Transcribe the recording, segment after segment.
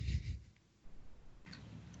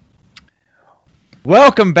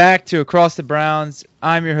Welcome back to Across the Browns.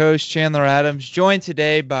 I'm your host, Chandler Adams, joined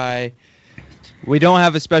today by, we don't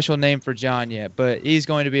have a special name for John yet, but he's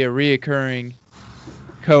going to be a reoccurring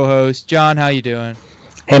co-host. John, how you doing?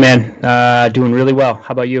 Hey man, doing really well.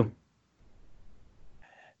 How about you?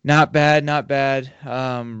 Not bad, not bad.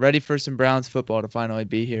 Ready for some Browns football to finally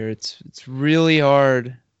be here. It's really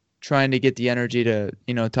hard trying to get the energy to,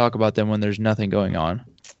 talk about them when there's nothing going on.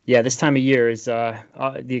 Yeah, this time of year is the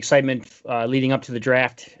excitement leading up to the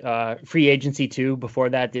draft, free agency too. Before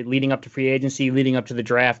that, leading up to free agency, leading up to the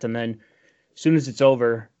draft, and then as soon as it's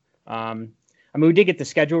over, we did get the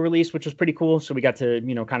schedule release, which was pretty cool. So we got to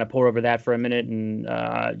kind of pour over that for a minute, and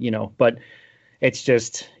but it's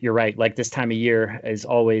just you're right. Like this time of year is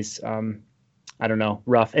always I don't know,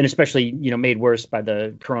 rough, and especially made worse by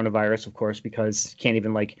the coronavirus, of course, because you can't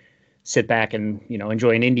even sit back and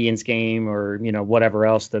enjoy an Indians game or whatever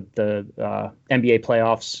else. The NBA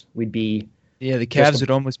playoffs would be. Yeah, the Cavs would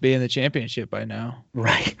almost be in the championship by now.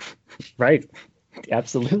 Right, right,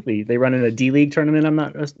 absolutely. They run in a D League tournament I'm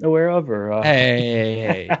not aware of, or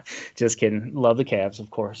hey. Just kidding. Love the Cavs, of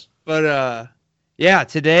course. But yeah,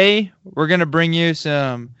 today we're gonna bring you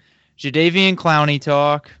some Jadeveon Clowney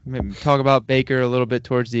talk. Maybe talk about Baker a little bit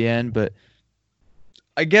towards the end, but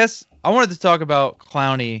I guess I wanted to talk about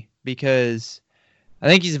Clowney because I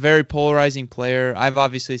think he's a very polarizing player. I've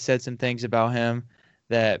obviously said some things about him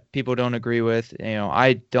that people don't agree with.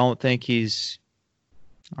 I don't think he's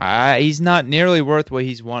not nearly worth what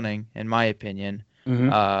he's wanting, in my opinion.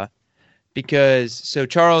 Mm-hmm. Because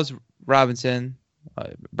Charles Robinson,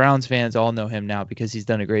 Browns fans all know him now because he's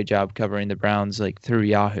done a great job covering the Browns through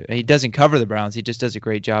Yahoo. He doesn't cover the Browns; he just does a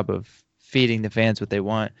great job of feeding the fans what they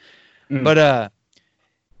want. Mm. But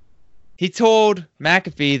he told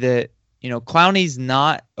McAfee that Clowney's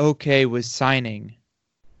not okay with signing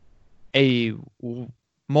a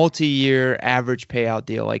multi-year average payout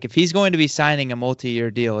deal. Like if he's going to be signing a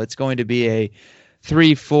multi-year deal, it's going to be a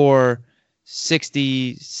 3, 4,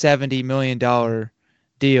 60, $70 million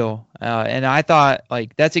deal. And I thought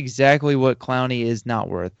that's exactly what Clowney is not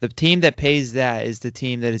worth. The team that pays that is the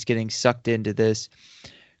team that is getting sucked into this.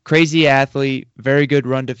 Crazy athlete, very good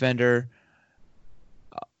run defender.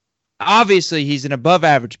 Obviously, he's an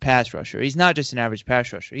above-average pass rusher. He's not just an average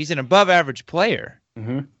pass rusher. He's an above-average player.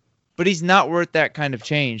 Mm-hmm. But he's not worth that kind of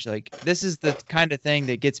change. This is the kind of thing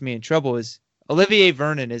that gets me in trouble is Olivier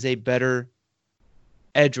Vernon is a better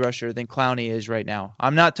edge rusher than Clowney is right now.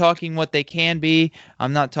 I'm not talking what they can be.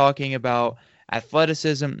 I'm not talking about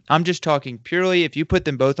athleticism. I'm just talking purely if you put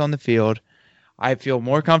them both on the field, I feel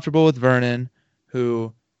more comfortable with Vernon,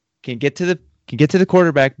 who can get to the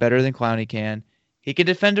quarterback better than Clowney can. He can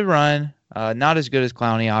defend a run, not as good as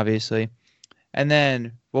Clowney, obviously. And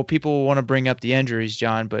then, people will want to bring up the injuries,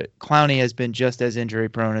 John, but Clowney has been just as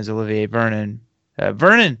injury-prone as Olivier Vernon.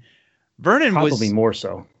 Vernon Probably more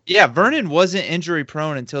so. Yeah, Vernon wasn't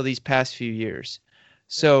injury-prone until these past few years.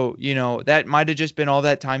 So, that might have just been all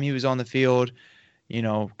that time he was on the field,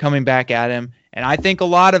 coming back at him. And I think a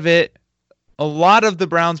lot of the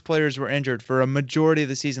Browns players were injured for a majority of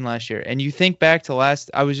the season last year. And you think back to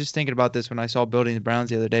I was just thinking about this when I saw Building the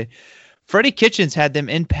Browns the other day. Freddie Kitchens had them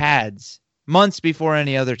in pads months before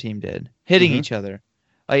any other team did, hitting each other.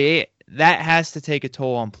 That has to take a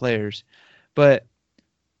toll on players. But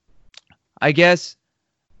I guess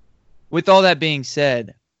with all that being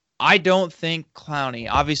said, I don't think Clowney,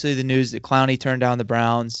 obviously the news that Clowney turned down the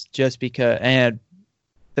Browns just because, and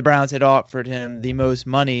the Browns had offered him the most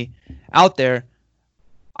money out there.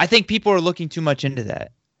 I think people are looking too much into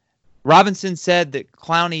that. Robinson said that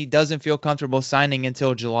Clowney doesn't feel comfortable signing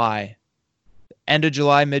until July. End of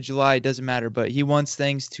July, mid-July, it doesn't matter, but he wants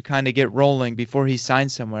things to kind of get rolling before he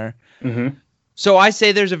signs somewhere. Mm-hmm. So I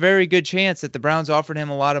say there's a very good chance that the Browns offered him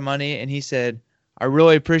a lot of money, and he said, I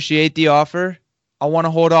really appreciate the offer. I want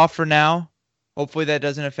to hold off for now. Hopefully that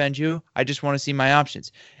doesn't offend you. I just want to see my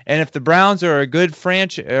options. And if the Browns are a good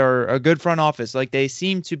franchise or a good front office, like they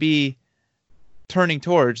seem to be turning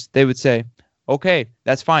towards, they would say, okay,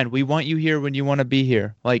 that's fine. We want you here when you want to be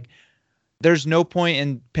here. There's no point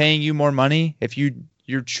in paying you more money if you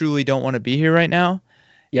truly don't want to be here right now.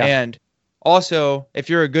 Yeah. And also, if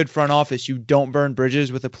you're a good front office, you don't burn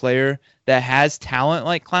bridges with a player that has talent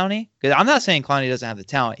like Clowney. Because I'm not saying Clowney doesn't have the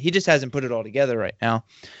talent. He just hasn't put it all together right now.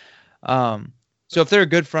 So if they're a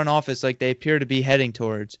good front office like they appear to be heading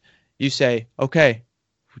towards, you say, okay,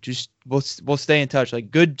 we'll stay in touch. Like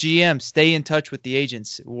good GM, stay in touch with the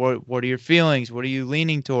agents. What are your feelings? What are you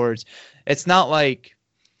leaning towards? It's not like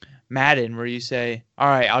Madden where you say, all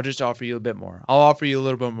right, I'll just offer you a bit more. I'll offer you a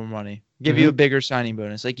little bit more money. Give you a bigger signing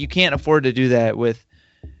bonus. You can't afford to do that with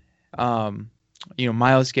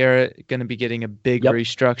Myles Garrett going to be getting a big Yep.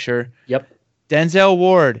 restructure. Yep. Denzel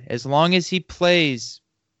Ward, as long as he plays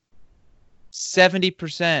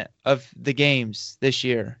 70% of the games this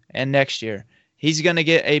year and next year, he's going to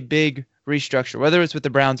get a big restructure, whether it's with the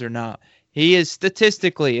Browns or not. He is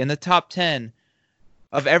statistically in the top 10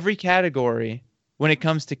 of every category when it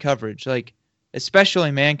comes to coverage, like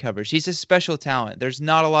especially man coverage. He's a special talent. There's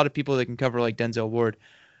not a lot of people that can cover like Denzel Ward,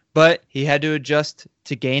 but he had to adjust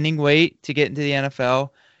to gaining weight to get into the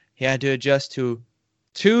NFL. He had to adjust to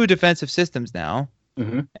 2 defensive systems now,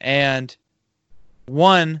 and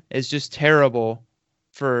one is just terrible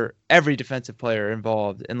for every defensive player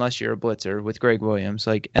involved, unless you're a blitzer with Greg Williams.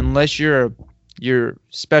 Like, unless your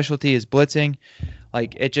specialty is blitzing,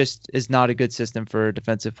 like, it just is not a good system for a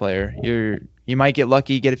defensive player. You might get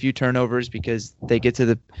lucky, get a few turnovers because they get to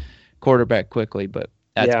the quarterback quickly, but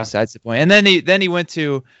that's besides the point. And then he went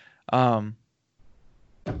to, my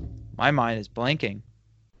mind is blanking.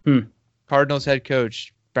 Cardinals head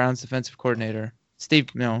coach, Browns defensive coordinator,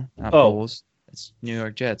 not Bowles. It's New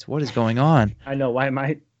York Jets. What is going on? I know. Why am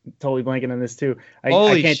I totally blanking on this too?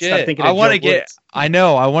 Holy I can't shit. stop thinking I want Joe to get. Woods. I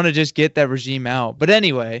know. I want to just get that regime out. But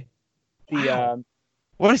anyway,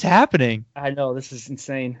 what is happening? I know this is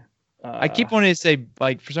insane. I keep wanting to say,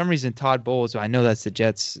 like, for some reason Todd Bowles. I know that's the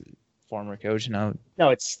Jets' former coach. No,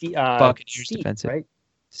 it's Steve. Buccaneers Steve, defensive. right?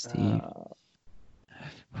 Steve.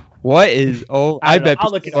 What is? Oh, I bet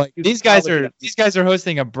I'll look it up. These guys are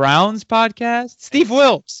hosting a Browns podcast. Steve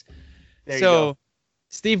Wilkes. There you go.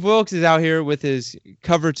 Steve Wilkes is out here with his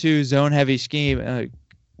cover 2 zone heavy scheme.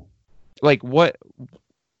 Like, what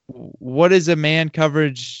is a man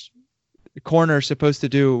coverage corner supposed to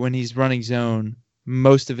do when he's running zone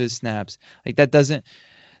most of his snaps? Like,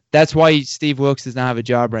 that's why Steve Wilkes does not have a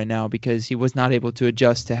job right now, because he was not able to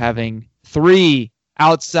adjust to having 3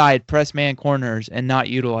 outside press man corners and not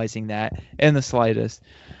utilizing that in the slightest.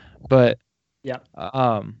 But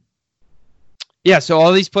so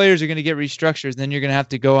all these players are going to get restructures. Then you're going to have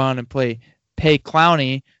to go on and pay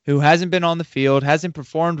Clowney, who hasn't been on the field, hasn't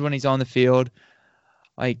performed when he's on the field.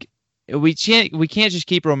 Like, we can't just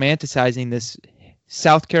keep romanticizing this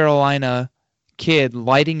South Carolina kid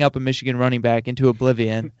lighting up a Michigan running back into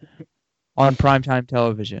oblivion on primetime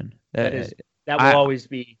television. That will always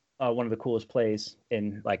be one of the coolest plays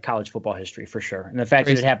in, like, college football history, for sure. And the fact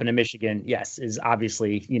that it happened in Michigan, yes, is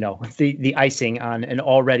obviously, the icing on an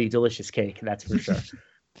already delicious cake. That's for sure.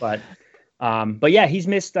 But yeah, he's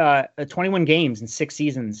missed 21 games in 6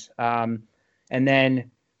 seasons. And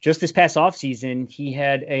then just this past offseason, he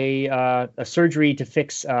had a surgery to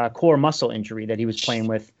fix a core muscle injury that he was playing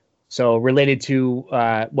with. So related to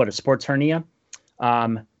a sports hernia.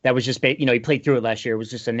 That was just, he played through it last year. It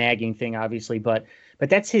was just a nagging thing, obviously, but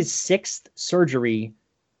that's his 6th surgery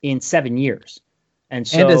in 7 years.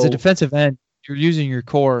 And as a defensive end, you're using your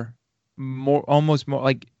core almost more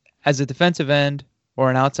like as a defensive end or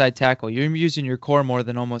an outside tackle. You're using your core more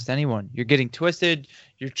than almost anyone. You're getting twisted.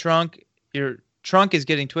 Your trunk is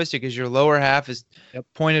getting twisted because your lower half is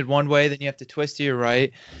pointed one way. Then you have to twist to your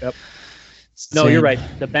right. Yep. No, you're right.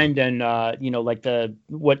 The bend and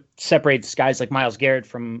what separates guys like Myles Garrett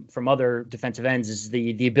from other defensive ends is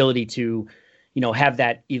the ability to, have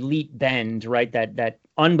that elite bend, right? That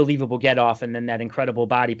unbelievable get off, and then that incredible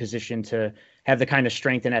body position to have the kind of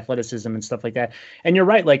strength and athleticism and stuff like that. And you're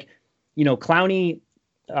right, like, Clowney.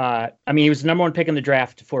 He was the number 1 pick in the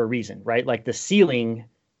draft for a reason, right? Like, the ceiling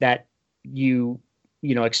that you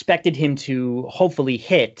expected him to hopefully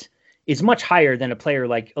hit is much higher than a player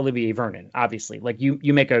like Olivier Vernon, obviously. Like, you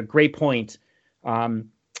make a great point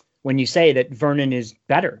when you say that Vernon is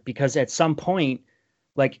better, because at some point,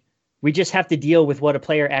 like, we just have to deal with what a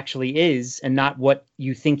player actually is and not what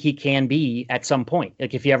you think he can be at some point,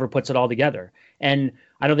 like, if he ever puts it all together. And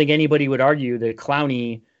I don't think anybody would argue that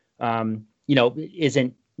Clowney,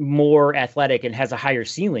 isn't more athletic and has a higher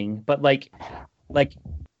ceiling, but like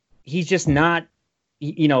he's just not,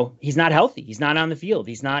 he's not healthy. He's not on the field.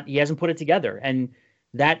 He hasn't put it together. And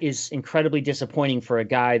that is incredibly disappointing for a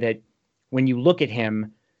guy that, when you look at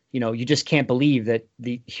him, you just can't believe that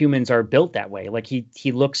the humans are built that way. Like,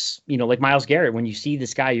 he looks, like Myles Garrett. When you see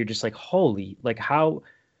this guy, you're just like, holy, like, how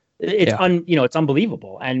it's it's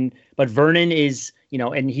unbelievable. But Vernon is,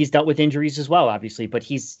 and he's dealt with injuries as well, obviously, but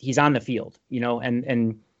he's on the field,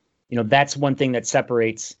 and that's one thing that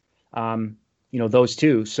separates, those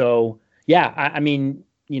two. So yeah,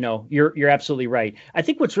 you're absolutely right. I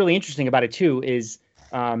think what's really interesting about it too is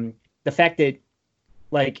the fact that,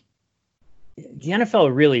 like, the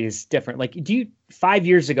NFL really is different. Like, 5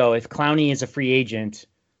 years ago, if Clowney is a free agent,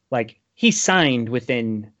 like, he signed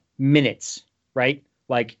within minutes, right?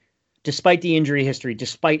 Like, despite the injury history,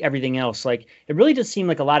 despite everything else, like it really does seem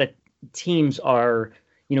like a lot of teams are,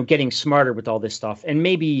 getting smarter with all this stuff. And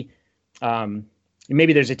maybe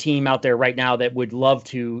there's a team out there right now that would love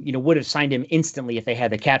to, would have signed him instantly if they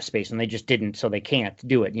had the cap space, and they just didn't, so they can't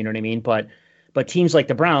do it. You know what I mean? But teams like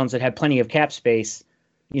the Browns that have plenty of cap space,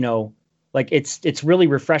 like it's really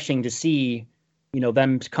refreshing to see,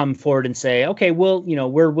 them come forward and say, okay, well,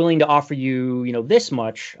 we're willing to offer you, this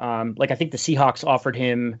much. Like I think the Seahawks offered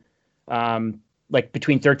him like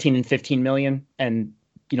between 13 and 15 million, and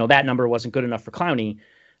that number wasn't good enough for Clowney.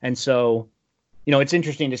 And so, it's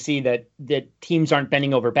interesting to see that teams aren't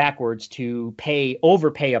bending over backwards to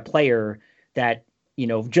overpay a player that,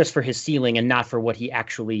 just for his ceiling and not for what he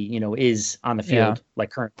actually, is on the field, like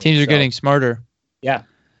currently. Teams are getting smarter. Yeah,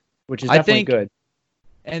 which is definitely good.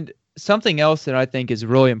 And something else that I think is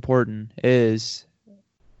really important is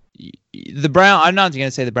the Browns. I'm not going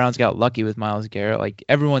to say the Browns got lucky with Myles Garrett. Like,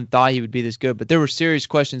 everyone thought he would be this good, but there were serious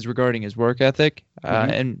questions regarding his work ethic.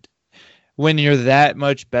 And when you're that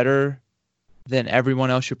much better than everyone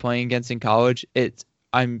else you're playing against in college,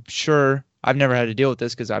 I'm sure I've never had to deal with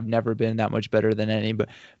this because I've never been that much better than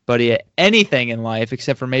anybody at anything in life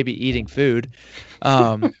except for maybe eating food.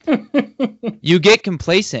 You get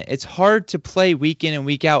complacent. It's hard to play week in and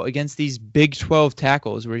week out against these Big 12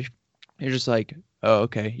 tackles where you're just like, oh,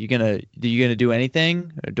 okay, you gonna do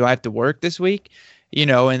anything? Or do I have to work this week?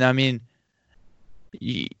 And I mean,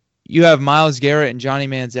 you have Myles Garrett and Johnny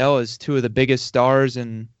Manziel as two of the biggest stars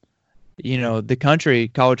in the country,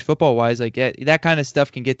 college football wise. Like, that kind of stuff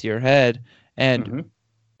can get to your head. And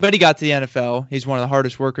but he got to the NFL. He's one of the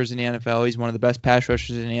hardest workers in the NFL. He's one of the best pass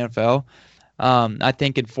rushers in the NFL. I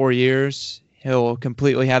think in 4 years he'll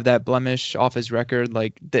completely have that blemish off his record.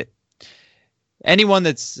 Like, that anyone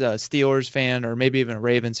that's a Steelers fan or maybe even a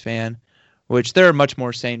Ravens fan, which there are much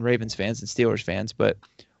more sane Ravens fans than Steelers fans, but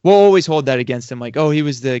we'll always hold that against him. Like, oh, he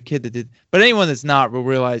was the kid that did. But anyone that's not will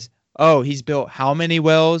realize, oh, he's built how many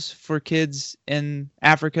wells for kids in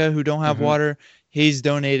Africa who don't have water? He's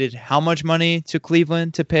donated how much money to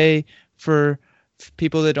Cleveland to pay for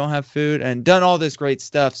people that don't have food, and done all this great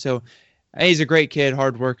stuff. So he's a great kid,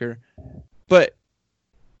 hard worker.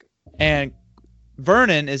 And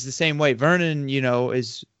Vernon is the same way. Vernon,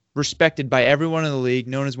 is respected by everyone in the league,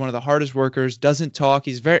 known as one of the hardest workers, doesn't talk.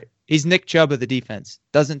 He's Nick Chubb of the defense.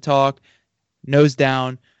 Doesn't talk, nose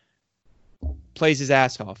down, plays his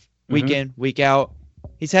ass off. Week in, week out.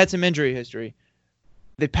 He's had some injury history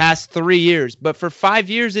the past 3 years, but for 5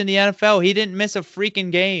 years in the NFL, he didn't miss a freaking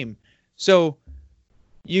game. So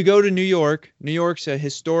you go to New York. New York's a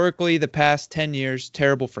historically, the past 10 years,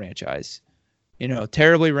 terrible franchise.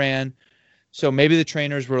 Terribly ran. So maybe the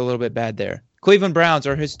trainers were a little bit bad there. Cleveland Browns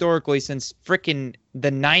are historically, since freaking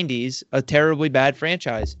the 90s, a terribly bad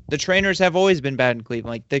franchise. The trainers have always been bad in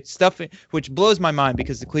Cleveland. Like, the stuff, which blows my mind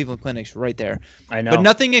because the Cleveland Clinic's right there. I know. But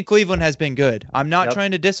nothing in Cleveland has been good. I'm not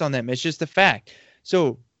trying to diss on them. It's just a fact.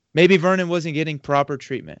 So maybe Vernon wasn't getting proper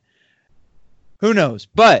treatment. Who knows?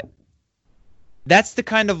 But that's the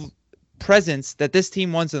kind of presence that this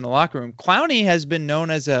team wants in the locker room. Clowney has been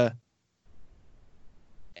known as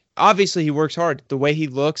obviously he works hard, the way he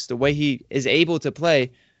looks, the way he is able to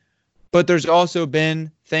play, but there's also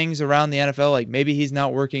been things around the NFL, like maybe he's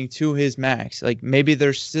not working to his max. Like, maybe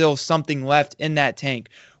there's still something left in that tank,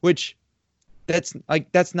 which that's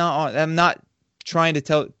not, I'm not trying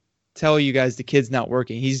to tell you guys the kid's not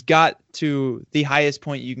working. He's got to the highest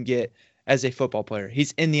point you can get as a football player.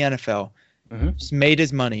 He's in the NFL. He's made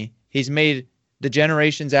his money. He's made the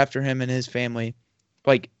generations after him and his family.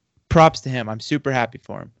 Like, props to him. I'm super happy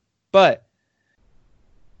for him. But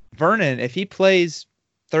Vernon, if he plays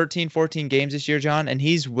 13, 14 games this year, John, and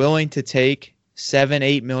he's willing to take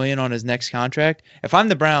 $7-8 million on his next contract, if I'm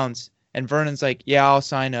the Browns and Vernon's like, yeah, I'll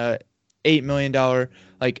sign a $8 million,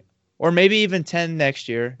 like, or maybe even 10 next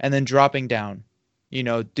year, and then dropping down,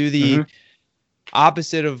 do the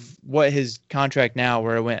opposite of what his contract now,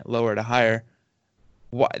 where it went lower to higher.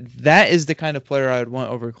 That is the kind of player I would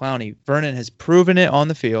want over Clowney. Vernon has proven it on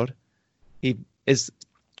the field. He is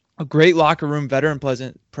a great locker room veteran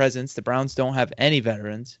presence. The Browns don't have any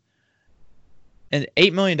veterans. And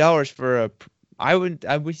 $8 million for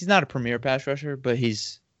he's not a premier pass rusher, but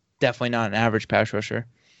he's definitely not an average pass rusher.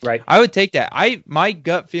 Right. I would take that. My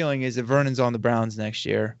gut feeling is that Vernon's on the Browns next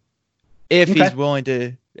year, if he's willing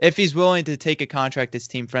to take a contract that's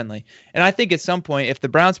team friendly. And I think at some point, if the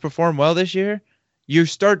Browns perform well this year, you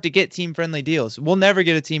start to get team friendly deals. We'll never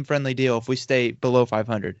get a team friendly deal if we stay below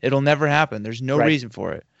 500. It'll never happen. There's no reason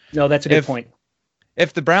for it. No, that's a good point.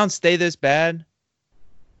 If the Browns stay this bad,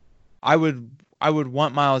 I would I would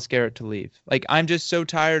want Myles Garrett to leave. Like, I'm just so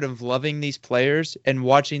tired of loving these players and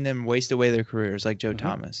watching them waste away their careers like Joe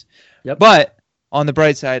Thomas. Yep. But on the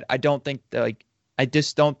bright side, I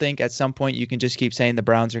just don't think at some point you can just keep saying the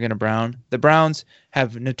Browns are going to Brown. The Browns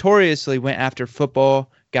have notoriously went after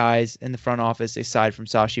football guys in the front office aside from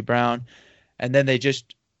Sashi Brown. And then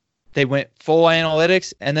they went full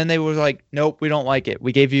analytics, and then they were like, nope, we don't like it.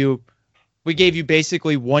 We gave you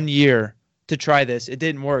basically 1 year to try this. It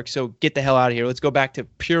didn't work, so get the hell out of here. Let's go back to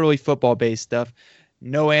purely football-based stuff.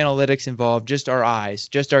 No analytics involved, just our eyes,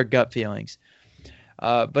 just our gut feelings.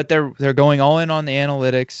 But they're going all in on the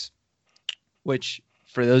analytics, which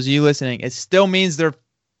for those of you listening, it still means they're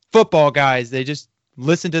football guys. They just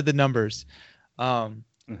listen to the numbers.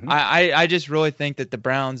 I just really think that the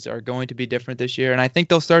Browns are going to be different this year, and I think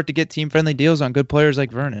they'll start to get team-friendly deals on good players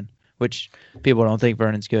like Vernon, which people don't think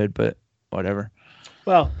Vernon's good, but whatever.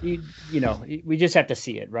 Well, you know, we just have to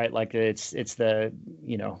see it, right? Like it's the,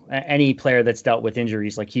 you know, any player that's dealt with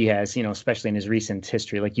injuries like he has, you know, especially in his recent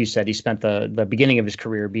history, like you said, he spent the beginning of his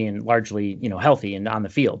career being largely, you know, healthy and on the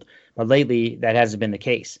field, but lately that hasn't been the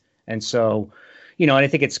case. And so, you know, and I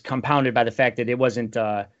think it's compounded by the fact that it wasn't,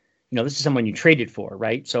 you know, this is someone you traded for,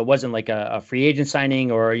 right? So it wasn't like a free agent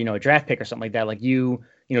signing or, you know, a draft pick or something like that. Like you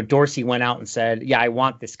know, Dorsey went out and said, yeah, I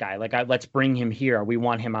want this guy. Like, let's bring him here. We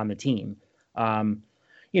want him on the team.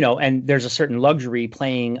 You know, and there's a certain luxury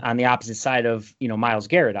playing on the opposite side of, you know, Myles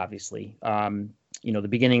Garrett, obviously. You know, the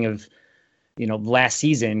beginning of, you know, last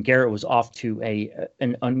season, Garrett was off to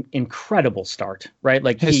an incredible start, right?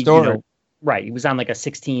 Like historic. You know, right. He was on like a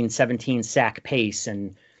 16, 17 sack pace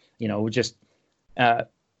and, you know, just,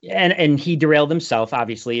 and he derailed himself,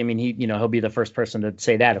 obviously. I mean, he'll be the first person to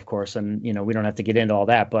say that, of course. And, you know, we don't have to get into all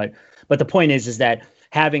that, but the point is that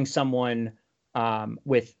having someone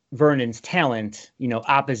with Vernon's talent, you know,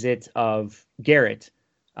 opposite of Garrett,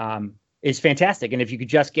 is fantastic. And if you could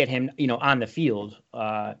just get him, you know, on the field,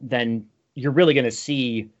 then you're really going to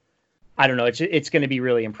see, I don't know, it's going to be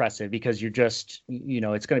really impressive because you're just, you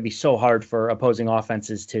know, it's going to be so hard for opposing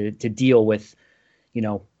offenses to deal with, you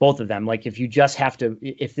know, both of them. Like if you just have to,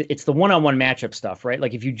 if it's the one-on-one matchup stuff, right?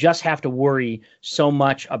 Like if you just have to worry so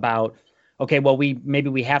much about, okay, well, maybe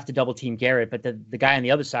we have to double team Garrett, but the guy on the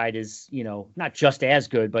other side is, you know, not just as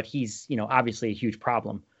good, but he's, you know, obviously a huge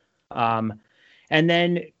problem. And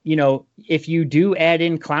then, you know, if you do add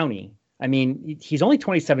in Clowney, I mean, he's only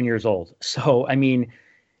 27 years old. So, I mean,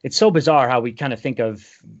 it's so bizarre how we kind of think of,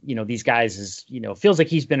 you know, these guys as, you know, feels like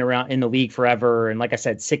he's been around in the league forever. And like I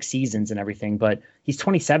said, 6 seasons and everything, but he's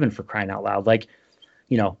 27 for crying out loud. Like,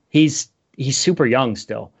 you know, he's super young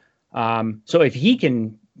still. So if he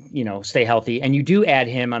can, you know, stay healthy and you do add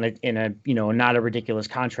him in a, you know, not a ridiculous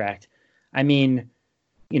contract. I mean,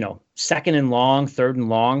 you know, second and long, third and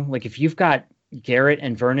long, like if you've got Garrett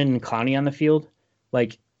and Vernon and Clowney on the field,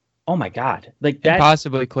 like, oh my God, like that. And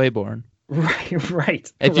possibly Claiborne. Right.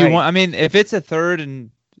 If you want, I mean, if it's a third and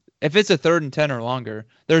 10 or longer,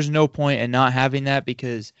 there's no point in not having that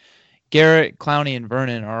because Garrett, Clowney, and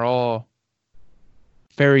Vernon are all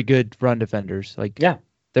very good run defenders. Like, yeah.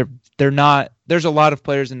 They're not. There's a lot of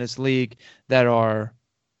players in this league that are,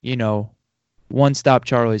 you know, one-stop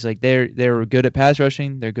Charlies. Like they're good at pass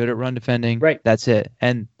rushing, they're good at run defending. Right. That's it.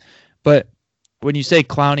 But when you say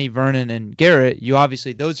Clowney, Vernon, and Garrett, you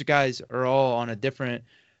obviously those guys are all on a different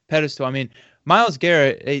pedestal. I mean, Myles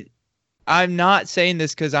Garrett. I'm not saying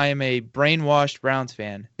this because I am a brainwashed Browns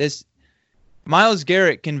fan. Myles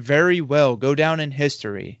Garrett can very well go down in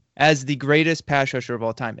history as the greatest pass rusher of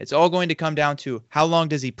all time. It's all going to come down to how long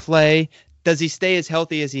does he play? Does he stay as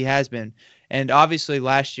healthy as he has been? And obviously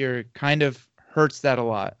last year kind of hurts that a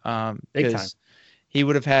lot because he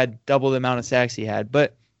would have had double the amount of sacks he had.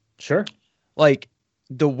 But sure, like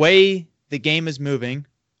the way the game is moving,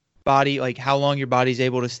 like how long your body's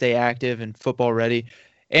able to stay active and football ready.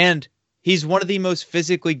 And he's one of the most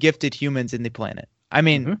physically gifted humans in the planet. I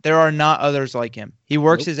mean, there are not others like him. He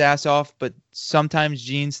works his ass off, but sometimes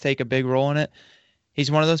genes take a big role in it. He's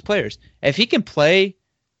one of those players. If he can play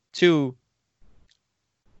to,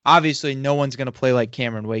 obviously no one's going to play like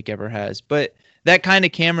Cameron Wake ever has, but that kind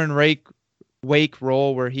of Cameron Wake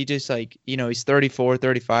role where he just like, you know, he's 34,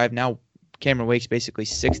 35. Now Cameron Wake's basically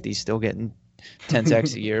 60, still getting 10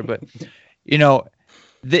 sacks a year. But, you know,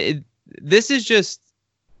 this is just,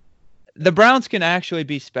 the Browns can actually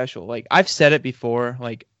be special. Like I've said it before,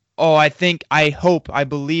 like, oh, I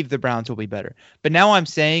believe the Browns will be better. But now I'm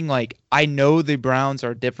saying like, I know the Browns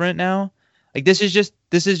are different now. Like this is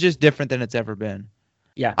just different than it's ever been.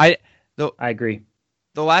 Yeah. I agree.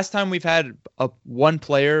 The last time we've had one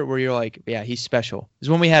player where you're like, yeah, he's special is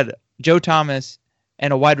when we had Joe Thomas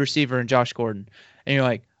and a wide receiver in Josh Gordon. And you're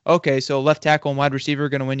like, Okay, so left tackle and wide receiver are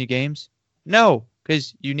going to win you games? No,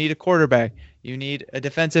 because you need a quarterback. You need a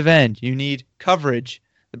defensive end. You need coverage.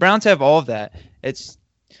 The Browns have all of that. It's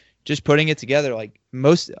just putting it together. Like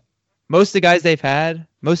most of the guys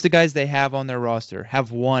most of the guys they have on their roster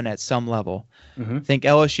have won at some level. Mm-hmm. Think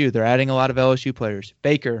LSU. They're adding a lot of LSU players.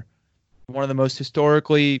 Baker, one of the most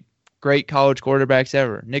historically great college quarterbacks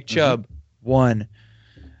ever. Nick Chubb, won.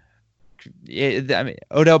 I mean,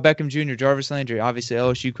 Odell Beckham Jr., Jarvis Landry, obviously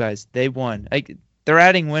LSU guys, they won. Like they're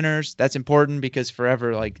adding winners. That's important because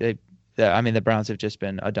forever, like the Browns have just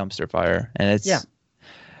been a dumpster fire, and it's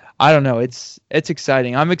I don't know. It's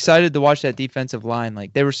exciting. I'm excited to watch that defensive line.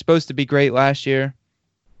 Like they were supposed to be great last year.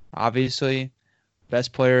 Obviously,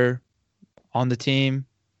 best player on the team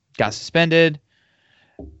got suspended.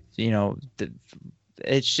 You know,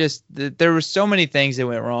 it's just there were so many things that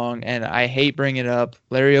went wrong, and I hate bringing it up.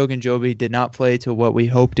 Larry Ogunjobi did not play to what we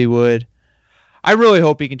hoped he would. I really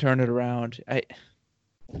hope he can turn it around.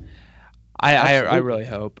 I really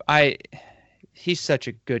hope. He's such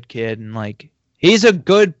a good kid, and like he's a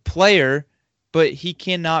good player, but he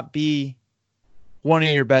cannot be one of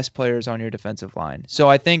your best players on your defensive line. So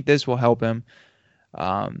I think this will help him.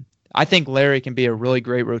 I think Larry can be a really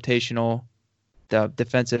great rotational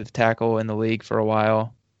defensive tackle in the league for a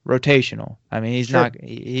while. Rotational. I mean, he's not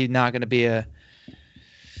going to be a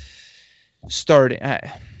starting.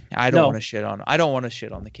 I don't want to shit on him. I don't want to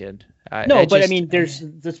shit on the kid.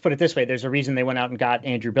 Let's put it this way. There's a reason they went out and got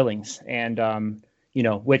Andrew Billings, and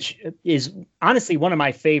which is honestly one of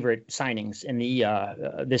my favorite signings in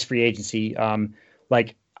the this free agency. I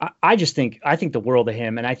think the world of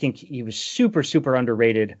him, and I think he was super, super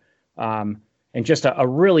underrated, and just a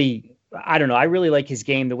really, I don't know. I really like his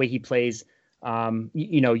game, the way he plays.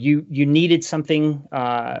 You needed something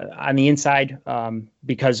on the inside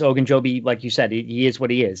because Ogunjobi, like you said, he is what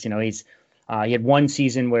he is. He had one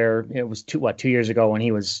season where it was 2 years ago when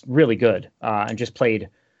he was really good and just played.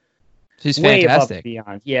 He's way fantastic. Above and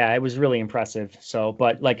beyond. Yeah, it was really impressive. So,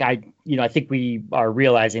 but like I think we are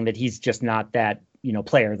realizing that he's just not that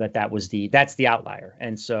player. That's the outlier.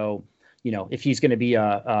 And so, if he's going to be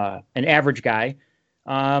an average guy.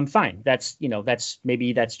 Fine. That's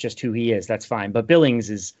just who he is. That's fine. But Billings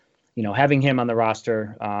is, having him on the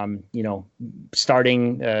roster,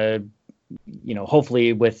 starting,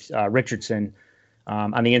 hopefully with Richardson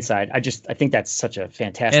on the inside. I think that's such a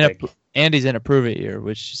fantastic. And he's in a prove it year,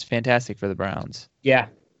 which is fantastic for the Browns. Yeah.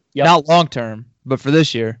 Yep. Not long term, but for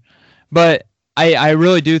this year. But I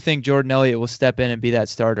really do think Jordan Elliott will step in and be that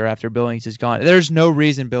starter after Billings is gone. There's no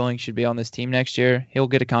reason Billings should be on this team next year. He'll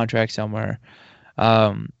get a contract somewhere.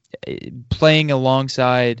 Playing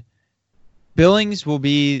alongside Billings will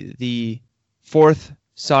be the fourth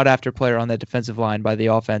sought after player on that defensive line by the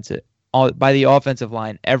offensive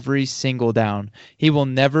line every single down. He will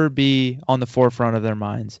never be on the forefront of their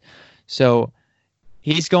minds. So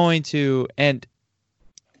he's going to, and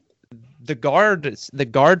the guard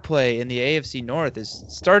play in the AFC North is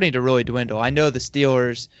starting to really dwindle. I know the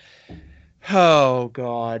Steelers, oh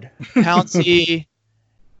God, Pouncey.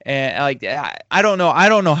 And like I don't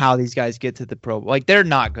know how these guys get to the Pro Bowl. Like they're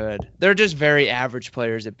not good. They're just very average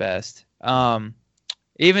players at best. Even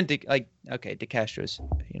DeCastro's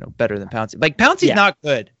better than Pouncey. Like Pouncey's not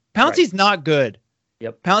good. Pouncey's not good.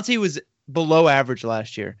 Yep. Pouncey was below average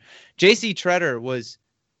last year. J.C. Treader was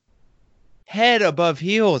head above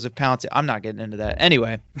heels of Pouncey. I'm not getting into that.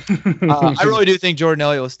 Anyway, I really do think Jordan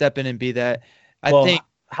Elliott will step in and be that.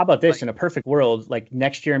 How about this? In a perfect world, like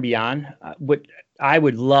next year and beyond, I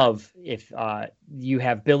would love if you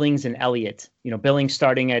have Billings and Elliott. Billings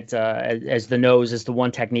starting at as the nose as the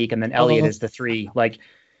one technique, and then Elliott as the three. Like,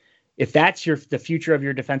 if that's the future of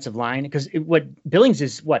your defensive line, because Billings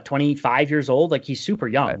is 25 years old. Like he's super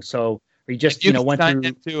young. So he just went through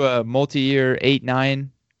into a multi-year 8-9,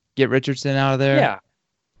 get Richardson out of there. Yeah.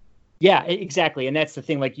 Yeah, exactly. And that's the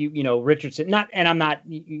thing, like, Richardson, I'm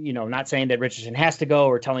not saying that Richardson has to go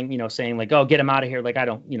or saying like, oh, get him out of here. Like, I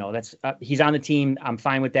don't, that's, he's on the team. I'm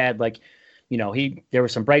fine with that. Like, there were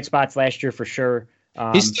some bright spots last year for sure.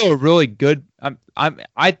 He's still a really good,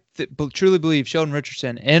 I truly believe Sheldon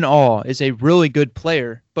Richardson in all is a really good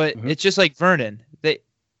player, but it's just like Vernon. They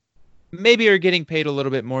maybe are getting paid a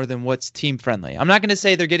little bit more than what's team friendly. I'm not going to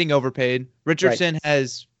say they're getting overpaid. Richardson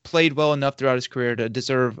has played well enough throughout his career to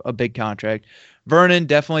deserve a big contract. Vernon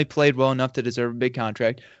definitely played well enough to deserve a big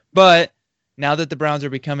contract. But now that the Browns are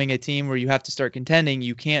becoming a team where you have to start contending,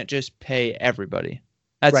 you can't just pay everybody.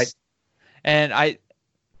 That's right. And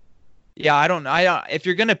if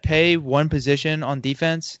you're going to pay one position on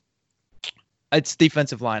defense, it's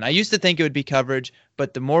defensive line. I used to think it would be coverage,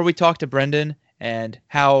 but the more we talk to Brendan and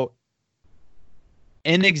how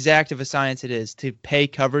inexact of a science it is to pay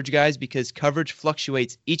coverage guys, because coverage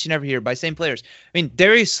fluctuates each and every year by same players. I mean,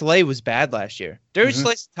 Darius Slay was bad last year. Darius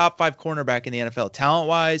Slay's top 5 cornerback in the NFL, talent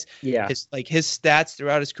wise. Yeah. His stats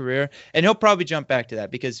throughout his career, and he'll probably jump back to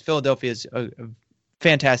that because Philadelphia is a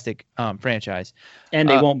fantastic franchise. And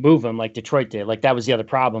they won't move him like Detroit did. Like that was the other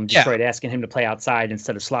problem. Detroit asking him to play outside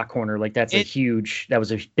instead of slot corner. Like that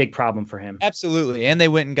was a big problem for him. Absolutely. And they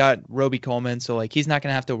went and got Roby Coleman. So like, he's not going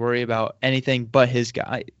to have to worry about anything but his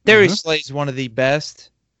guy. Darius Slay is one of the best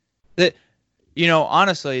that,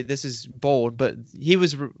 honestly, this is bold, but he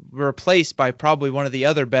was replaced by probably one of the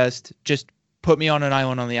other best. Just put me on an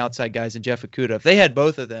island on the outside guys and Jeff Okudah. If they had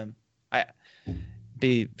both of them,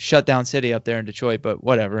 be shut down city up there in Detroit, but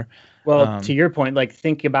whatever. Well, to your point, like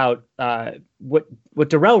think about what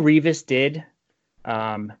Darrelle Revis did,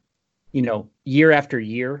 year after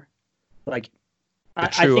year. Like I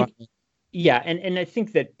think, and I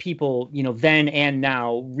think that people, then and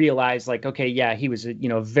now realize like, okay, yeah, he was a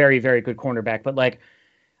very, very good cornerback, but like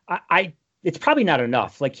it's probably not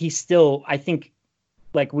enough. Like he's still, I think,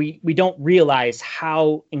 like we don't realize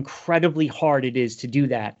how incredibly hard it is to do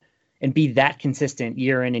that and be that consistent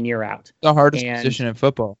year in and year out. The hardest position in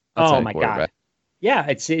football. Oh my God. Yeah.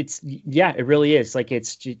 It really is. Like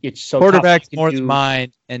it's so quarterback's more than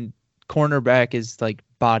mind, and cornerback is like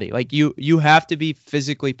body. Like you have to be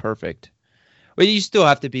physically perfect. Well, you still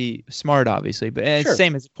have to be smart, obviously, but it's the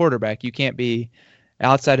same as a quarterback. You can't be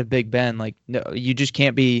outside of Big Ben. Like, no, you just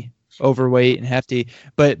can't be overweight and hefty,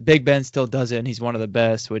 but Big Ben still does it. And he's one of the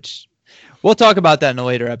best, which we'll talk about that in a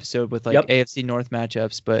later episode with like AFC North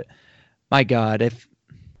matchups. But my God,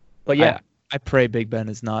 I pray Big Ben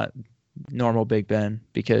is not normal Big Ben,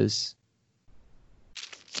 because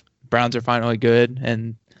Browns are finally good.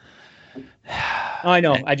 And I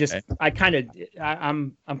know. I'm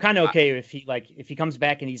kind of okay if he comes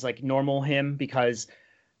back and he's like normal him, because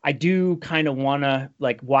I do kind of want to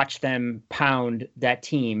like watch them pound that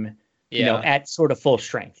team, at sort of full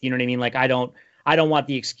strength. You know what I mean? Like I don't want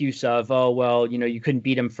the excuse of, oh, well, you couldn't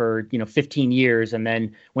beat him for, 15 years. And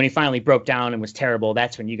then when he finally broke down and was terrible,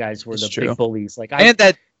 that's when you guys were big bullies. Like and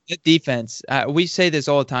that defense, we say this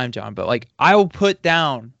all the time, John, but like I will put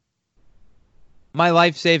down my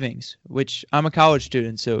life savings, which I'm a college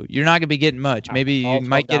student, so you're not going to be getting much. Maybe you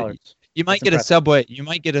might get a Subway. You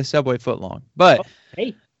might get a Subway footlong, but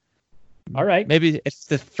hey, all right. Maybe if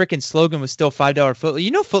the freaking slogan was still $5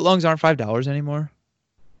 footlong, footlongs aren't $5 anymore.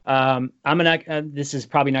 This is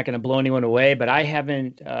probably not going to blow anyone away, but I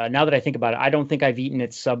haven't, now that I think about it, I don't think I've eaten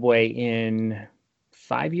at Subway in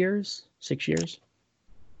 6 years.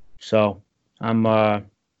 So I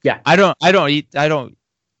don't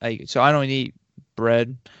eat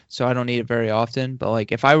bread, so I don't eat it very often. But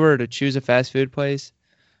like, if I were to choose a fast food place,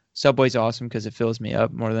 Subway's awesome because it fills me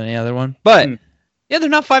up more than any other one. But they're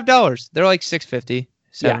not $5. They're like $6.50,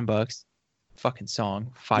 $7. Fucking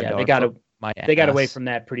song, $5. Yeah, they got away from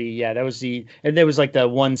that pretty. Yeah, that was and there was like the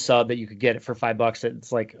one sub that you could get it for $5.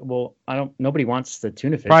 It's like, well, nobody wants the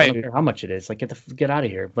tuna fish. Right. I don't care how much it is. Like, get out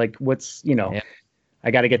of here. Like, what's I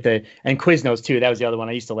got to get and Quiznos too. That was the other one.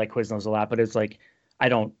 I used to like Quiznos a lot, but it's like,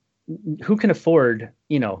 who can afford,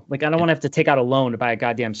 like I don't want to have to take out a loan to buy a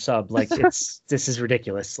goddamn sub. Like this is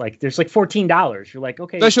ridiculous. Like there's like $14. You're like,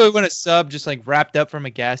 okay. Especially when a sub just like wrapped up from a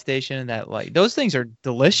gas station, and that like those things are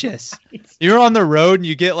delicious. You're on the road and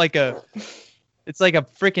you get like it's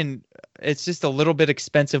just a little bit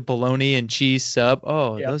expensive bologna and cheese sub.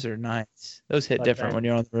 Oh, those are nice. Those hit different when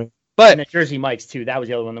you're on the road. But and the Jersey Mike's too. That was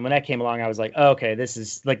the other one. When that came along, I was like, oh, okay, this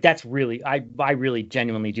is like, that's really, I really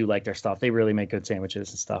genuinely do like their stuff. They really make good sandwiches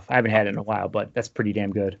and stuff. I haven't had it in a while, but that's pretty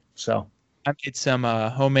damn good. So I made some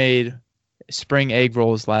homemade spring egg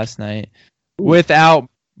rolls last night without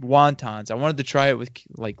wontons. I wanted to try it with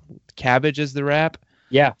like cabbage as the wrap.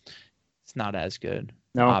 Yeah. It's not as good.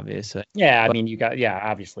 No, obviously. Yeah. I mean,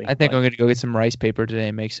 obviously. I think I'm going to go get some rice paper today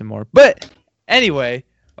and make some more. But anyway,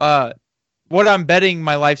 what I'm betting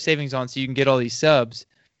my life savings on so you can get all these subs.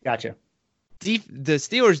 Gotcha. The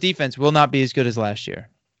Steelers defense will not be as good as last year.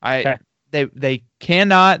 They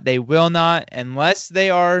cannot, they will not, unless they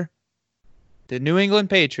are the New England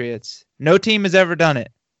Patriots. No team has ever done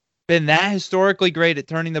it. Been that historically great at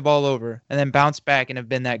turning the ball over and then bounce back and have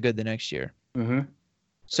been that good the next year. Mm-hmm.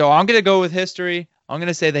 So I'm going to go with history. I'm going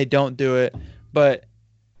to say they don't do it. But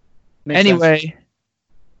anyway,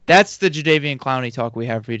 that's the Jadeveon Clowney talk we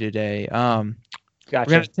have for you today. Gotcha. We're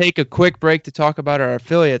going to take a quick break to talk about our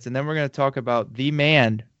affiliates, and then we're going to talk about the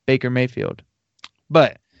man, Baker Mayfield.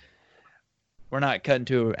 But we're not cutting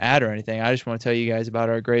to an ad or anything. I just want to tell you guys about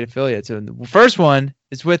our great affiliates. And the first one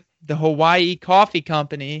is with the Hawaii Coffee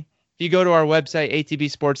Company. If you go to our website,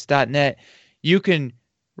 atbsports.net, you can,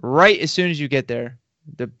 right as soon as you get there,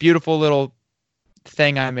 the beautiful little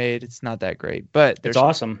thing I made, it's not that great, but It's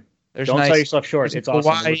awesome. Don't nice, sell yourself short. It's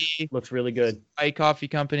awesome. Hawaii, looks really good. Hawaii Coffee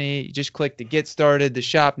Company. You just click the get started, the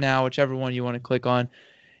shop now, whichever one you want to click on.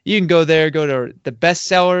 You can go there, go to the best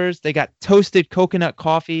sellers. They got toasted coconut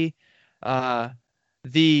coffee,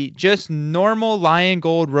 the just normal Lion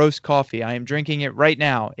Gold roast coffee. I am drinking it right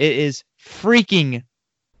now. It is freaking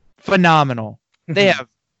phenomenal. They have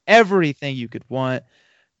everything you could want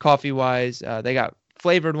coffee wise. They got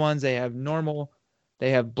flavored ones. They have normal.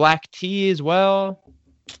 They have black tea as well.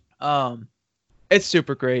 It's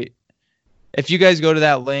super great. If you guys go to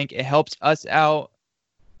that link, it helps us out.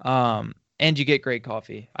 And you get great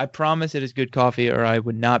coffee. I promise it is good coffee, or I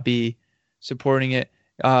would not be supporting it.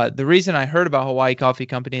 The reason I heard about Hawaii Coffee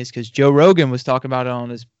Company is because Joe Rogan was talking about it on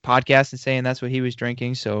his podcast and saying that's what he was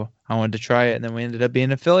drinking. So I wanted to try it, and then we ended up being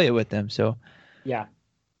an affiliate with them. So yeah,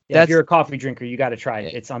 if you're a coffee drinker, you got to try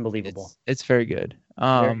it. It's unbelievable. It's very good.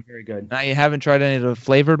 Very, very good. I haven't tried any of the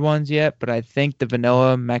flavored ones yet, but I think the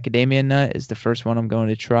vanilla macadamia nut is the first one I'm going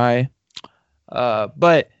to try.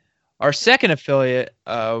 But our second affiliate,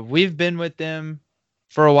 we've been with them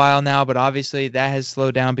for a while now, but obviously that has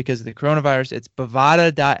slowed down because of the coronavirus. It's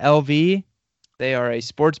Bovada.lv. They are a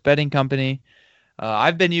sports betting company.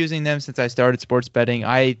 I've been using them since I started sports betting.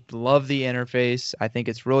 I love the interface. I think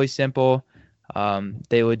it's really simple.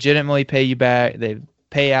 They legitimately pay you back. They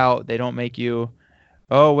pay out. They don't make you,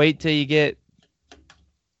 wait till you get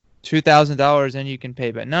 $2,000 and you can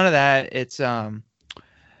pay back. None of that. It's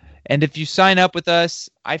and if you sign up with us,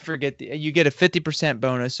 I forget you get a 50%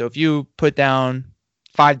 bonus. So if you put down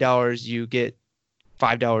 $5, you get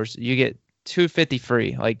 $5. You get $2.50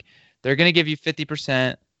 free. Like they're gonna give you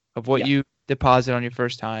 50% of what you deposit on your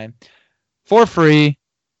first time for free.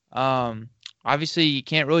 Obviously you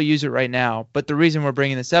can't really use it right now, but the reason we're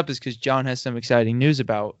bringing this up is because John has some exciting news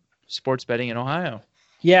about sports betting in Ohio.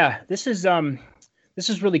 Yeah, this is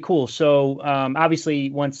really cool. So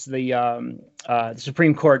obviously, once the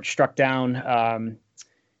Supreme Court struck down and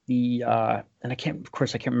I can't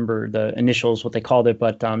remember the initials, what they called it,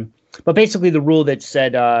 but basically the rule that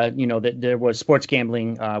said that there was sports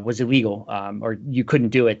gambling was illegal, or you couldn't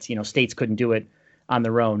do it. States couldn't do it on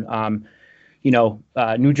their own.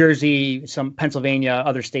 New Jersey, some Pennsylvania,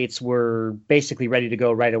 other states were basically ready to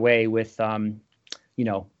go right away with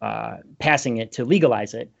passing it to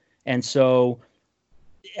legalize it, and so.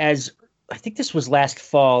 As I think this was last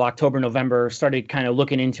fall, October, November, started kind of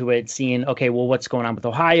looking into it, seeing, okay, well, what's going on with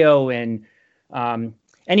Ohio? And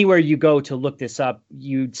anywhere you go to look this up,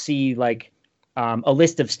 you'd see like a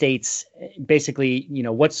list of states, basically,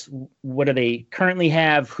 what do they currently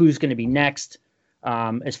have? Who's going to be next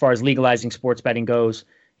as far as legalizing sports betting goes?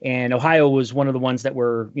 And Ohio was one of the ones that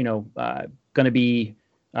were, going to be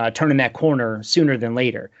turning that corner sooner than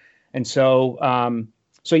later. And so,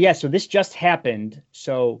 so this just happened.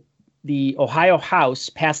 So the Ohio House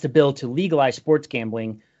passed a bill to legalize sports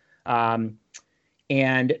gambling, and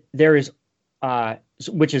there is,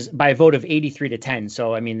 which is by a vote of 83-10.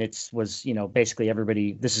 So I mean, was basically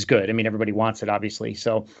everybody. This is good. I mean, everybody wants it, obviously.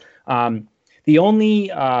 So the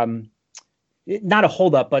only not a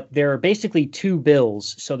holdup, but there are basically two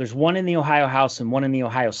bills. So there's one in the Ohio House and one in the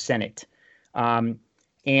Ohio Senate, and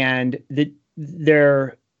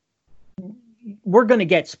we're going to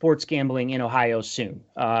get sports gambling in Ohio soon.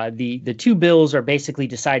 The two bills are basically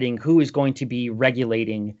deciding who is going to be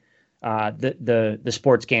regulating the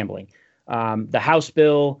sports gambling. The House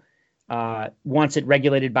bill wants it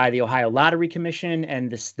regulated by the Ohio Lottery Commission,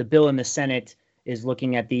 and the bill in the Senate is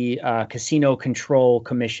looking at the Casino Control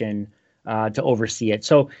Commission to oversee it.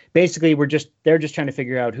 So basically, they're just trying to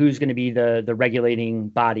figure out who's going to be the regulating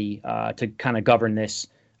body to kind of govern this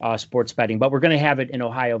sports betting. But we're going to have it in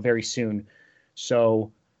Ohio very soon.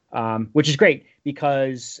 So, which is great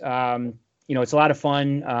because, it's a lot of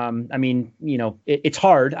fun. I mean, it's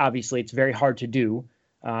hard, obviously it's very hard to do.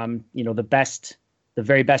 The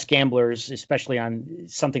very best gamblers, especially on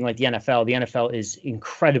something like the NFL is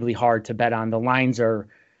incredibly hard to bet on. The lines are,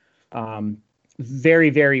 very,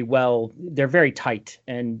 very well, they're very tight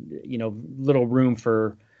and, little room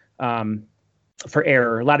for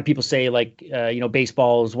error. A lot of people say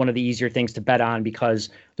baseball is one of the easier things to bet on because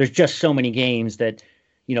there's just so many games that,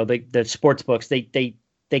 the sports books, they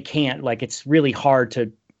can't, it's really hard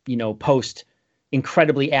to, post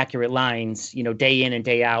incredibly accurate lines, day in and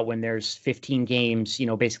day out when there's 15 games,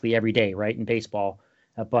 basically every day, right? In baseball.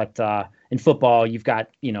 But in football, you've got,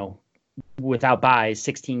 without buys,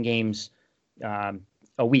 16 games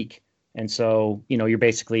a week. And so, you're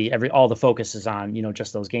basically all the focus is on,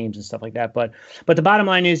 just those games and stuff like that. But the bottom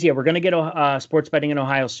line is, yeah, we're going to get sports betting in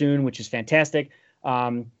Ohio soon, which is fantastic.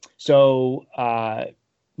 So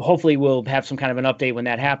hopefully we'll have some kind of an update when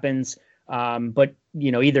that happens. But,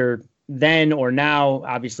 either then or now,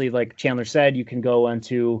 obviously, like Chandler said, you can go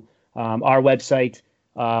onto our website,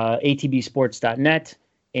 atbsports.net,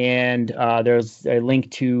 and there's a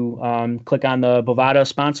link to click on the Bovada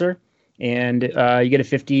sponsor, and you get a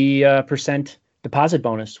 50% deposit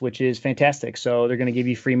bonus, which is fantastic. So they're going to give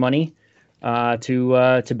you free money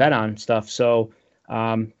to bet on stuff. So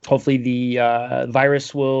hopefully the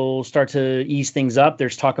virus will start to ease things up.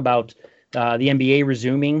 There's talk about the NBA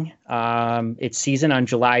resuming its season on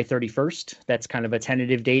July 31st. That's kind of a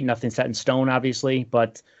tentative date, nothing set in stone, obviously,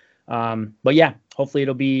 but yeah, hopefully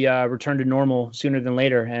it'll be returned to normal sooner than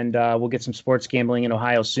later, and we'll get some sports gambling in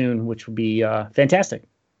Ohio soon, which will be fantastic.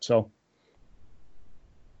 So.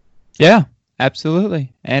 Yeah,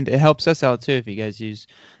 absolutely. And it helps us out too if you guys use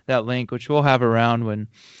that link, which we'll have around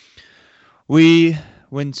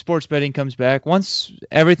when sports betting comes back. Once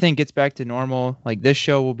everything gets back to normal, like this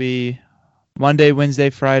show will be Monday, Wednesday,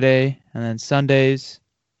 Friday, and then Sundays.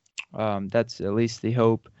 That's at least the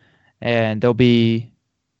hope. And there'll be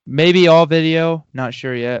maybe all video, not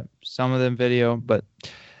sure yet. Some of them video, but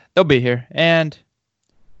they'll be here. And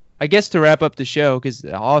I guess to wrap up the show, because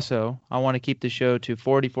also I want to keep the show to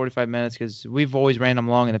 40, 45 minutes, because we've always ran them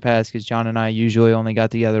long in the past, because John and I usually only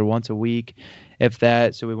got together once a week, if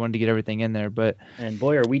that, so we wanted to get everything in there. And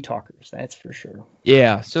boy, are we talkers, that's for sure.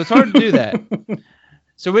 Yeah, so it's hard to do that.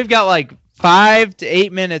 So we've got like 5 to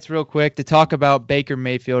 8 minutes real quick to talk about Baker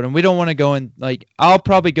Mayfield, and we don't want to go in, I'll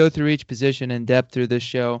probably go through each position in depth through this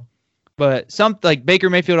show. But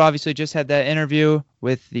Baker Mayfield obviously just had that interview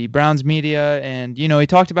with the Browns media, and he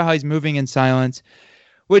talked about how he's moving in silence,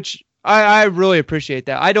 which I really appreciate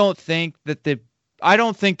that. I don't think the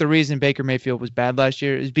reason Baker Mayfield was bad last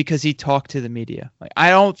year is because he talked to the media.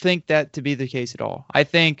 I don't think that to be the case at all. I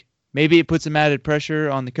think maybe it puts some added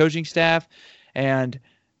pressure on the coaching staff and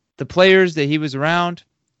the players that he was around.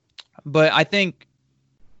 But I think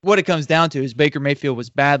what it comes down to is Baker Mayfield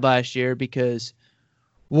was bad last year because,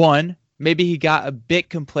 one, maybe he got a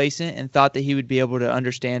bit complacent and thought that he would be able to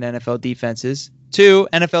understand NFL defenses. 2,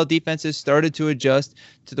 NFL defenses started to adjust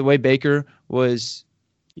to the way Baker was,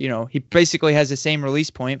 he basically has the same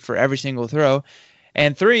release point for every single throw.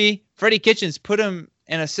 And 3, Freddie Kitchens put him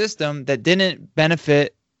in a system that didn't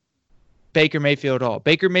benefit Baker Mayfield at all.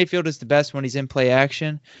 Baker Mayfield is the best when he's in play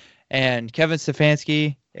action. And Kevin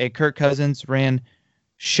Stefanski and Kirk Cousins ran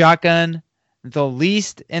shotgun the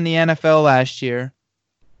least in the NFL last year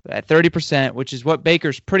at 30%, which is what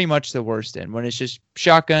Baker's pretty much the worst in, when it's just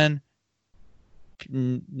shotgun,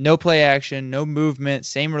 no play action, no movement,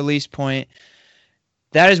 same release point.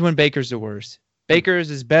 That is when Baker's the worst. Baker is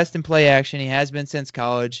his best in play action. He has been since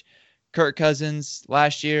college. Kirk Cousins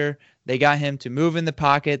last year, they got him to move in the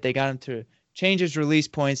pocket. They got him to change his release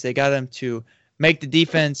points. They got him to make the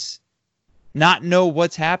defense not know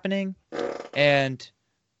what's happening. And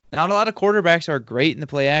not a lot of quarterbacks are great in the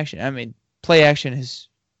play action. I mean, play action is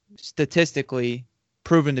statistically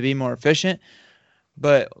proven to be more efficient,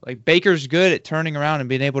 but Baker's good at turning around and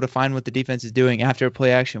being able to find what the defense is doing after a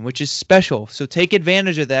play action, which is special. So take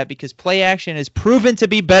advantage of that, because play action is proven to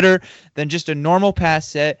be better than just a normal pass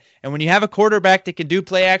set. And when you have a quarterback that can do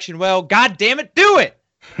play action well, God damn it, do it.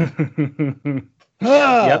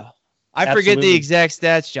 Yep. I forget the exact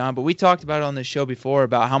stats, John, but we talked about it on the show before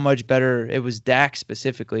about how much better it was. Dak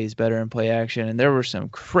specifically is better in play action, and there were some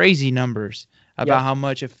crazy numbers about how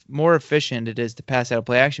much more efficient it is to pass out of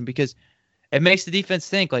play action, because it makes the defense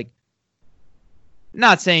think.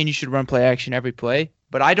 Not saying you should run play action every play,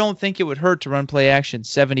 but I don't think it would hurt to run play action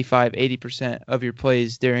 75, 80% of your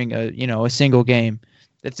plays during a single game.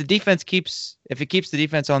 If it keeps the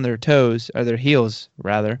defense on their toes, or their heels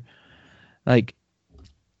rather, I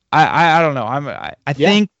don't know. I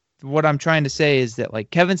think what I'm trying to say is that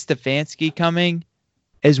Kevin Stefanski coming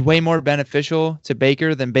is way more beneficial to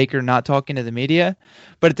Baker than Baker not talking to the media.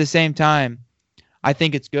 But at the same time, I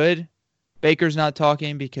think it's good Baker's not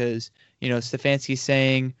talking, because, Stefanski's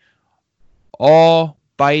saying all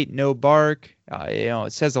bite, no bark.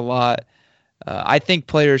 It says a lot. I think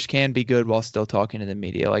players can be good while still talking to the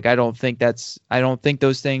media. I don't think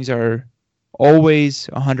those things are always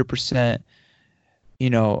 100%,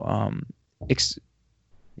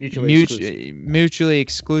 mutually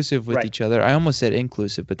exclusive with each other. I almost said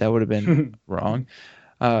inclusive, but that would have been wrong.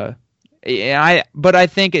 But I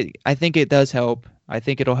think it does help. I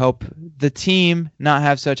think it'll help the team not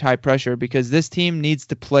have such high pressure, because this team needs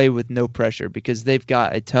to play with no pressure, because they've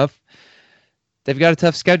got a tough they've got a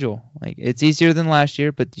tough schedule. Like, it's easier than last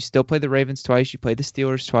year, but you still play the Ravens twice. You play the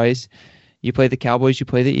Steelers twice. You play the Cowboys. You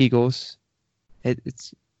play the Eagles.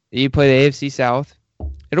 You play the AFC South.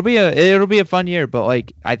 It'll be a fun year, but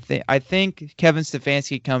like I think Kevin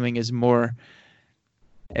Stefanski coming is more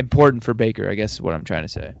important for Baker, I guess is what I'm trying to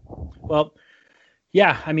say. Well,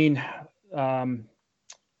 yeah, I mean,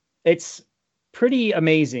 it's pretty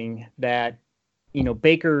amazing that, you know,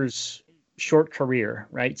 Baker's short career,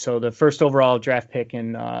 right? So the first overall draft pick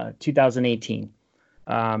in 2018,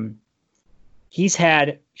 he's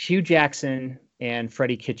had Hugh Jackson and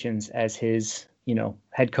Freddie Kitchens as his, you know,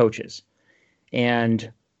 head coaches. And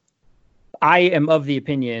I am of the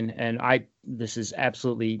opinion, and this is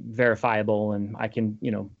absolutely verifiable, and I can, you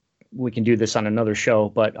know, we can do this on another show,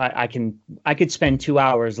 but I could spend 2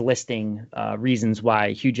 hours listing reasons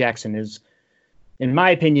why Hugh Jackson is, in my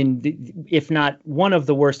opinion, if not one of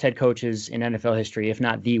the worst head coaches in NFL history, if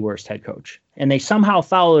not the worst head coach. And they somehow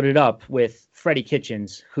followed it up with Freddie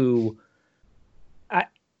Kitchens, who,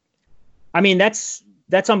 I mean, that's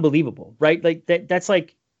unbelievable, right? Like that's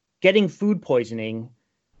like getting food poisoning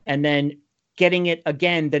and then getting it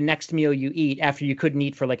again the next meal you eat after you couldn't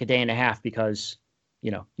eat for like a day and a half because,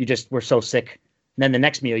 you know, you just were so sick. And then the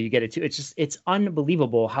next meal you get it too. It's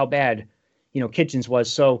unbelievable how bad, you know, Kitchens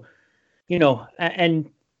was. So, you know,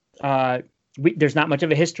 and there's not much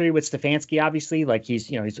of a history with Stefanski, obviously. Like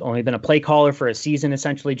he's only been a play caller for a season,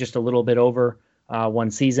 essentially, just a little bit over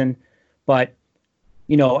one season. But,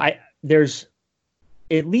 you know, there's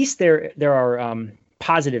at least there are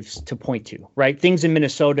positives to point to, right? Things in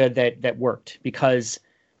Minnesota that worked, because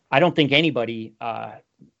I don't think anybody,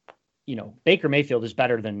 you know, Baker Mayfield is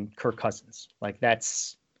better than Kirk Cousins. Like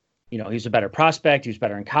that's, you know, he's a better prospect. He was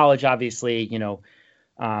better in college, obviously. You know,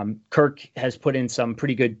 Kirk has put in some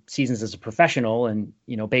pretty good seasons as a professional, and,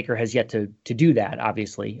 you know, Baker has yet to do that,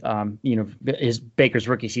 obviously. You know, Baker's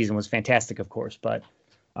rookie season was fantastic, of course, but,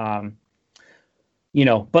 you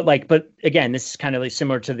know, but again, this is kind of like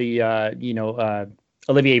similar to the, you know,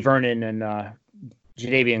 Olivier Vernon and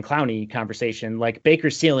Jadeveon Clowney conversation. Like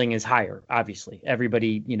Baker's ceiling is higher, obviously.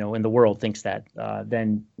 Everybody, you know, in the world thinks that.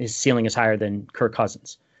 Then his ceiling is higher than Kirk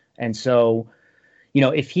Cousins, and so, you know,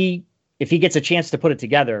 if he gets a chance to put it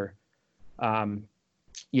together,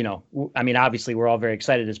 you know, I mean, obviously we're all very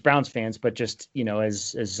excited as Browns fans, but just, you know,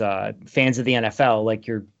 as fans of the NFL, like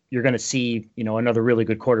you're going to see, you know, another really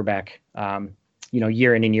good quarterback, you know,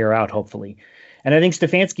 year in and year out, hopefully. And I think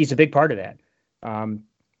Stefanski's a big part of that.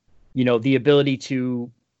 You know, the ability to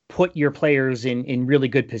put your players in really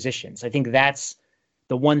good positions. I think that's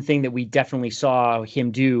the one thing that we definitely saw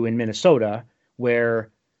him do in Minnesota, where,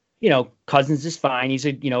 you know, Cousins is fine. He's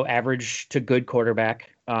a, you know, average to good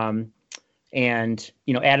quarterback. And,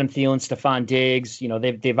 you know, Adam Thielen, Stephon Diggs, you know,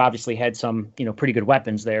 they've obviously had some, you know, pretty good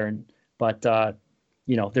weapons there. But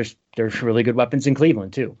you know, there's really good weapons in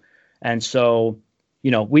Cleveland too. And so,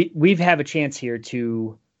 you know, we've have a chance here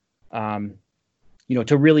to, you know,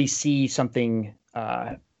 to really see something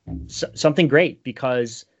great,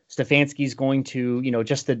 because Stefanski's going to, you know,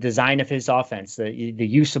 just the design of his offense, the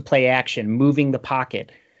use of play action, moving the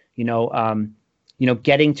pocket, you know,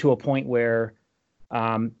 getting to a point where,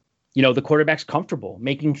 you know, the quarterback's comfortable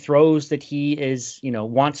making throws that he is, you know,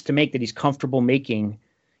 wants to make, that he's comfortable making.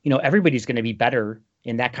 You know, everybody's going to be better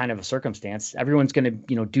in that kind of a circumstance. Everyone's going to,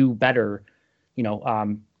 you know, do better. You know, I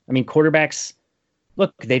mean, quarterbacks,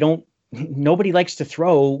 look, nobody likes to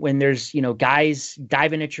throw when there's, you know, guys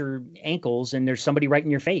diving at your ankles and there's somebody right in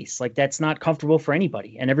your face. Like, that's not comfortable for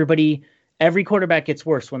anybody. And every quarterback gets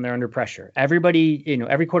worse when they're under pressure. Everybody, you know,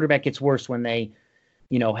 every quarterback gets worse when they,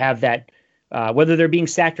 you know, have that, whether they're being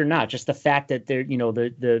sacked or not, just the fact that they're, you know,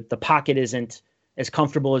 the pocket isn't as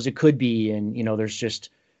comfortable as it could be. And, you know, there's just,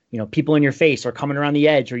 you know, people in your face or coming around the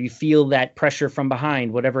edge, or you feel that pressure from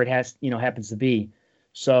behind, whatever it has, you know, happens to be.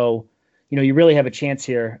 So, you know, you really have a chance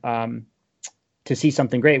here to see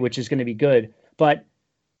something great, which is going to be good. But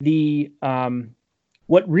the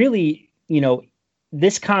what really, you know,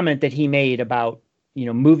 this comment that he made about, you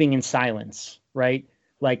know, moving in silence, right?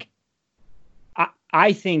 Like,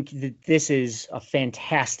 I think that this is a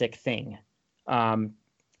fantastic thing to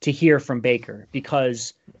hear from Baker,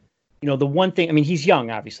 because, you know, the one thing, I mean, he's young,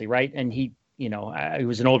 obviously, right? And he, you know, he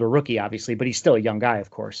was an older rookie, obviously, but he's still a young guy, of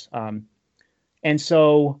course. And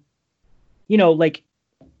so, you know, like,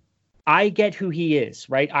 I get who he is,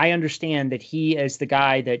 right? I understand that he is the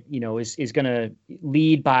guy that, you know, is going to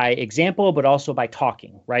lead by example, but also by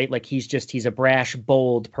talking, right? Like, he's a brash,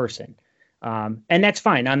 bold person. And that's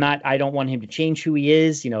fine. I don't want him to change who he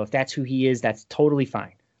is. You know, if that's who he is, that's totally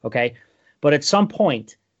fine. Okay. But at some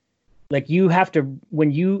point, like, you have to,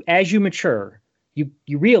 as you mature,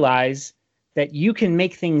 you realize that you can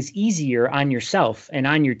make things easier on yourself and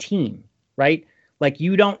on your team, right? Like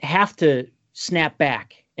you don't have to snap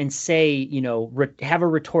back and say, have a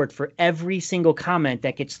retort for every single comment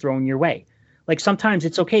that gets thrown your way. Like sometimes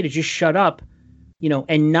it's okay to just shut up,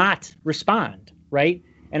 and not respond, right?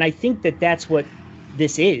 And I think that that's what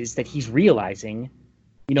this is, that he's realizing,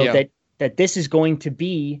 that this is going to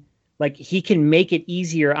be like he can make it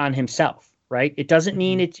easier on himself, right? It doesn't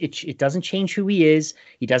mean it doesn't change who he is.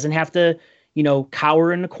 He doesn't have to,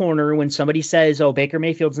 cower in the corner when somebody says, "Oh, Baker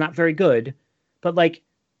Mayfield's not very good," but like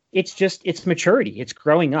it's maturity, it's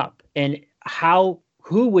growing up, and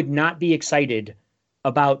who would not be excited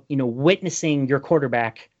about witnessing your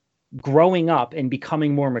quarterback growing up and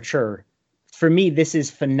becoming more mature? For me, this is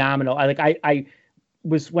phenomenal. I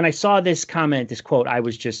was, when I saw this quote, I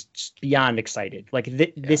was just beyond excited. Like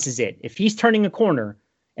this is it. If he's turning a corner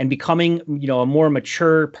and becoming, a more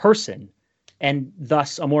mature person and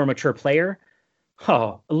thus a more mature player,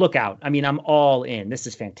 look out. I mean, I'm all in. This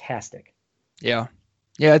is fantastic. Yeah.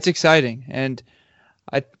 Yeah, it's exciting. And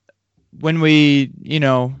when we,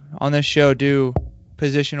 on this show do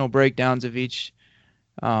positional breakdowns of each,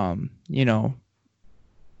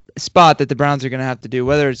 spot that the Browns are going to have to do,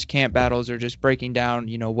 whether it's camp battles or just breaking down,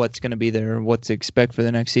 what's going to be there and what to expect for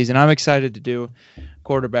the next season. I'm excited to do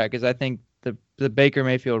quarterback because I think the Baker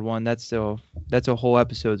Mayfield one, that's a whole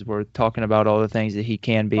episode's worth talking about all the things that he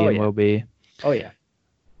can be and will be. Oh yeah.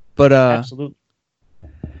 But absolutely.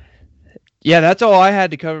 Yeah, that's all I had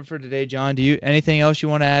to cover for today, John. Do you anything else you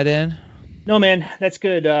want to add in? No, man, that's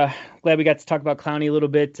good. Glad we got to talk about Clowney a little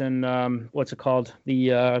bit and what's it called?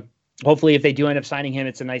 The hopefully if they do end up signing him,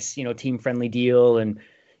 it's a nice, team friendly deal and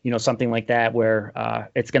something like that where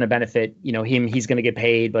it's going to benefit, him. He's going to get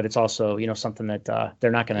paid, but it's also, something that they're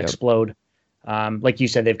not going to explode. Like you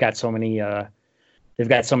said, they've got so many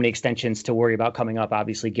extensions to worry about coming up,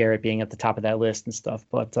 obviously Garrett being at the top of that list and stuff.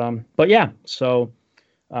 But yeah, so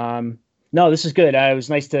no, this is good. It was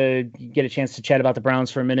nice to get a chance to chat about the Browns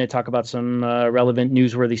for a minute, talk about some relevant,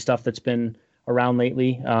 newsworthy stuff that's been around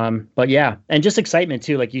lately. But yeah, and just excitement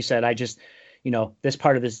too. Like you said, I just, this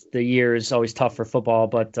part of the year is always tough for football,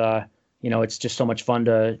 but it's just so much fun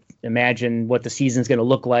to imagine what the season's going to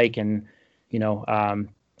look like and,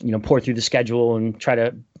 pour through the schedule and try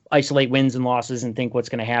to isolate wins and losses and think what's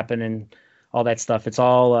going to happen and all that stuff. It's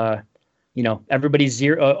all, everybody's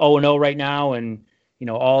 0-0 right now and,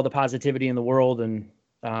 all the positivity in the world. And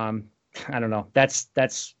I don't know,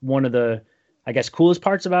 that's one of the, I guess, coolest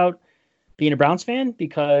parts about being a Browns fan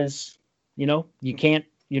because, they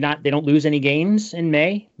don't lose any games in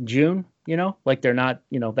May, June, like they're not,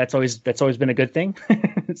 that's always been a good thing.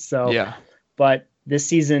 So, yeah, but this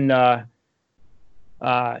season,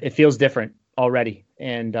 it feels different already.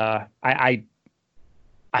 And I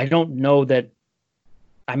don't know that,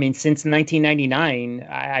 since 1999,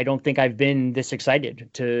 I don't think I've been this excited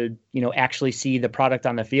to, actually see the product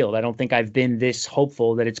on the field. I don't think I've been this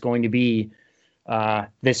hopeful that it's going to be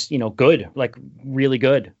this, good, like really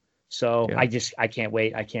good. So yeah. I can't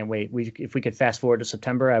wait. If we could fast forward to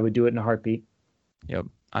September, I would do it in a heartbeat. Yep.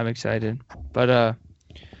 I'm excited, but, all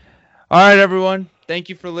right, everyone. Thank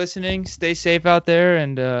you for listening. Stay safe out there.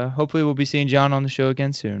 And, hopefully we'll be seeing John on the show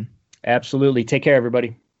again soon. Absolutely. Take care,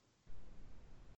 everybody.